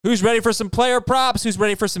Who's ready for some player props? Who's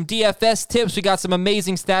ready for some DFS tips? We got some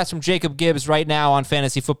amazing stats from Jacob Gibbs right now on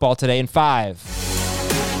Fantasy Football Today in 5.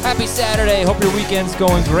 Happy Saturday. Hope your weekend's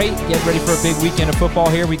going great. Get ready for a big weekend of football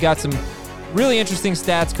here. We got some really interesting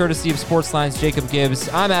stats courtesy of Sportsline's Jacob Gibbs.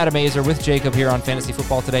 I'm Adam Azer with Jacob here on Fantasy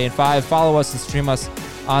Football Today in 5. Follow us and stream us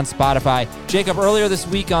on Spotify. Jacob, earlier this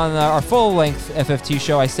week on our full-length FFT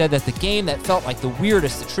show, I said that the game that felt like the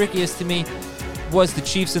weirdest, the trickiest to me was the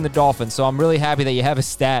Chiefs and the Dolphins. So I'm really happy that you have a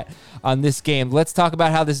stat on this game. Let's talk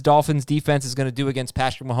about how this Dolphins defense is going to do against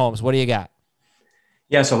Patrick Mahomes. What do you got?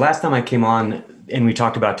 Yeah, so last time I came on and we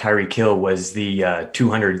talked about Tyreek Hill was the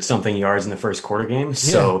 200-something yards in the first quarter game.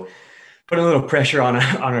 So put a little pressure on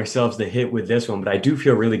ourselves to hit with this one, but I do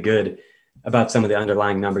feel really good about some of the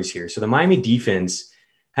underlying numbers here. So the Miami defense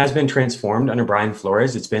has been transformed under Brian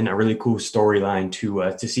Flores. It's been a really cool storyline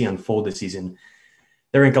to see unfold this season.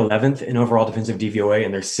 They're ranked 11th in overall defensive DVOA,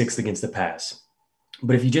 and they're 6th against the pass.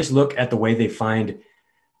 But if you just look at the way they find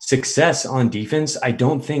success on defense, I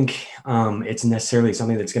don't think it's necessarily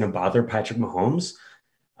something that's going to bother Patrick Mahomes.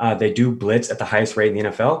 They do blitz at the highest rate in the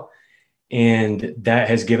NFL, and that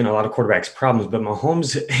has given a lot of quarterbacks problems. But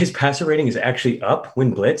Mahomes, his passer rating is actually up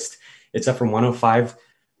when blitzed. It's up from 105.4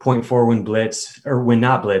 when blitzed, or when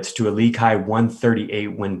not blitzed, to a league high 138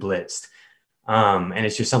 when blitzed. And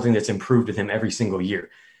it's just something that's improved with him every single year.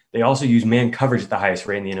 They also use man coverage at the highest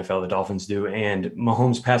rate in the NFL, the Dolphins do. And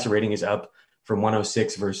Mahomes' passer rating is up from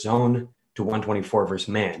 106 versus zone to 124 versus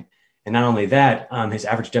man. And not only that, his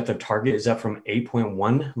average depth of target is up from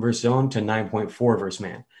 8.1 versus zone to 9.4 versus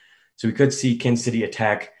man. So we could see Kansas City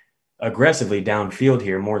attack aggressively downfield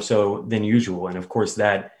here, more so than usual. And of course,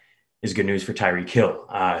 that is good news for Tyreek Hill.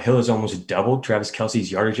 Hill has almost doubled Travis Kelce's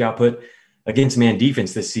yardage output against man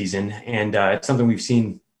defense this season. And it's something we've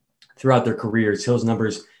seen throughout their careers. Hill's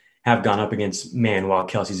numbers have gone up against man while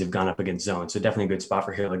Kelce's have gone up against zone. So definitely a good spot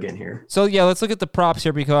for Hill again here. So yeah, let's look at the props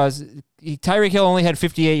here because Tyreek Hill only had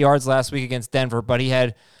 58 yards last week against Denver, but he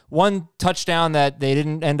had one touchdown that they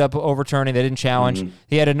didn't end up overturning. They didn't challenge.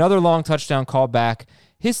 He had another long touchdown called back.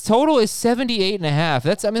 His total is 78.5.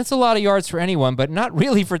 That's a lot of yards for anyone, but not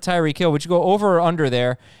really for Tyreek Hill. Would you go over or under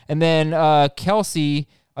there? And then Kelce,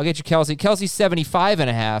 I'll get you Kelce. Kelce's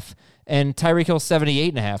 75.5 and Tyreek Hill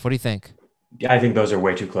 78.5. What do you think? Yeah, I think those are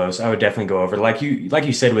way too close. I would definitely go over. Like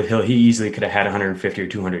you said with Hill, he easily could have had 150 or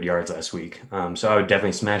 200 yards last week. So I would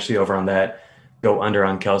definitely smash the over on that, go under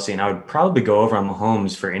on Kelce, and I would probably go over on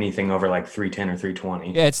Mahomes for anything over like 310 or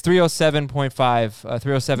 320. Yeah, it's 307.5,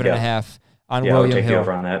 307.5 on William I'll take Hill. the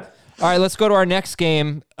over on that. All right, let's go to our next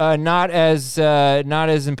game. Not as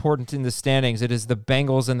important in the standings. It is the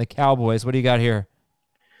Bengals and the Cowboys. What do you got here?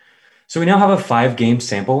 So we now have a 5-game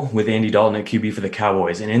sample with Andy Dalton at QB for the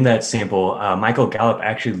Cowboys. And in that sample, Michael Gallup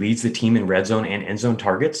actually leads the team in red zone and end zone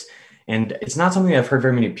targets. And it's not something I've heard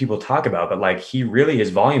very many people talk about, but like his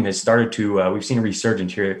volume has started to, we've seen a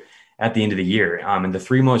resurgence here at the end of the year. In the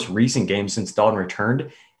 3 most recent games since Dalton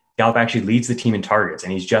returned, Gallup actually leads the team in targets,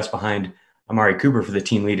 and he's just behind Amari Cooper for the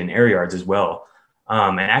team lead in air yards as well.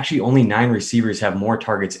 And actually only 9 receivers have more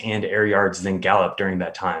targets and air yards than Gallup during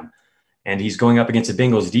that time. And he's going up against a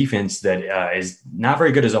Bengals defense that is not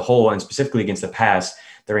very good as a whole, and specifically against the pass.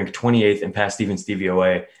 They're ranked 28th in pass defense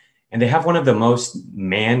DVOA. And they have one of the most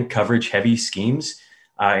man coverage heavy schemes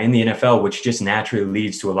in the NFL, which just naturally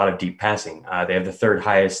leads to a lot of deep passing. They have the 3rd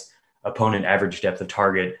highest opponent average depth of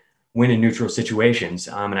target when in neutral situations.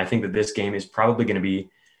 And I think that this game is probably going to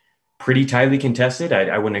be pretty tightly contested.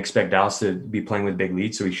 I wouldn't expect Dallas to be playing with big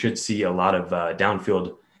leads. So we should see a lot of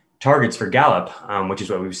downfield targets for Gallup, which is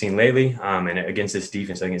what we've seen lately. And against this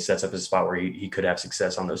defense, I think it sets up a spot where he could have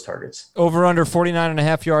success on those targets. Over under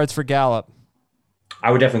 49.5 yards for Gallup.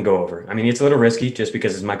 I would definitely go over. I mean, it's a little risky just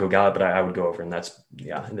because it's Michael Gallup, but I would go over, and that's,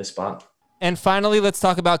 in this spot. And finally, let's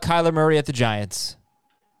talk about Kyler Murray at the Giants.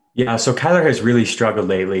 Yeah, so Kyler has really struggled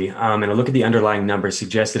lately. And a look at the underlying numbers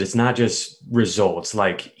suggests that it's not just results.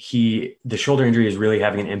 Like the shoulder injury is really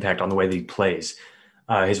having an impact on the way that he plays.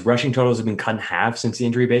 His rushing totals have been cut in half since the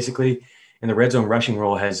injury, basically. And the red zone rushing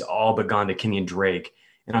role has all but gone to Kenyon Drake.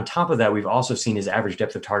 And on top of that, we've also seen his average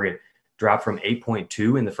depth of target drop from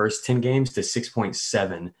 8.2 in the first 10 games to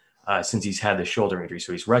 6.7 since he's had the shoulder injury.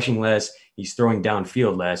 So he's rushing less, he's throwing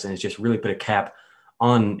downfield less, and it's just really put a cap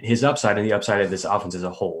on his upside and the upside of this offense as a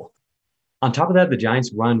whole. On top of that, the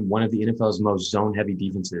Giants run one of the NFL's most zone-heavy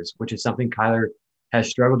defenses, which is something Kyler has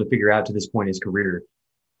struggled to figure out to this point in his career.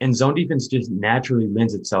 And zone defense just naturally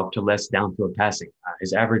lends itself to less downfield passing.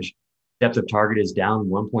 His average depth of target is down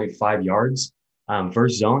 1.5 yards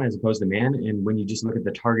versus zone as opposed to man. And when you just look at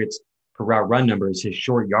the targets per route run numbers, his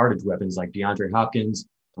short yardage weapons like DeAndre Hopkins,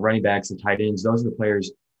 the running backs, the tight ends, those are the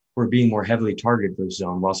players who are being more heavily targeted for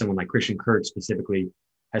zone, while someone like Christian Kirk specifically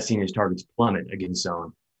has seen his targets plummet against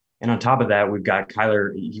zone. And on top of that, we've got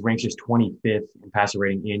Kyler. He ranks just 25th in passer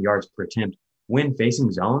rating and yards per attempt when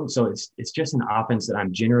facing zone. So it's just an offense that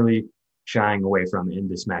I'm generally shying away from in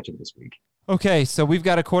this matchup this week. Okay, so we've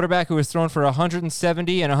got a quarterback who has thrown for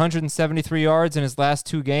 170 and 173 yards in his last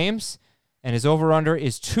 2 games, and his over-under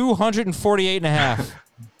is 248.5.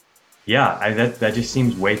 Yeah, that just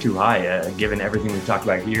seems way too high. Given everything we've talked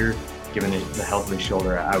about here, given the health of his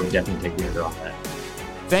shoulder, I would definitely take the under on that.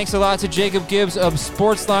 Thanks a lot to Jacob Gibbs of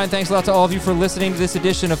Sportsline. Thanks a lot to all of you for listening to this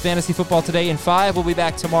edition of Fantasy Football Today in 5. We'll be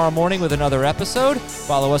back tomorrow morning with another episode.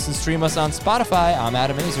 Follow us and stream us on Spotify. I'm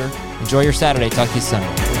Adam Azer. Enjoy your Saturday. Talk to you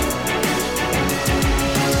Sunday.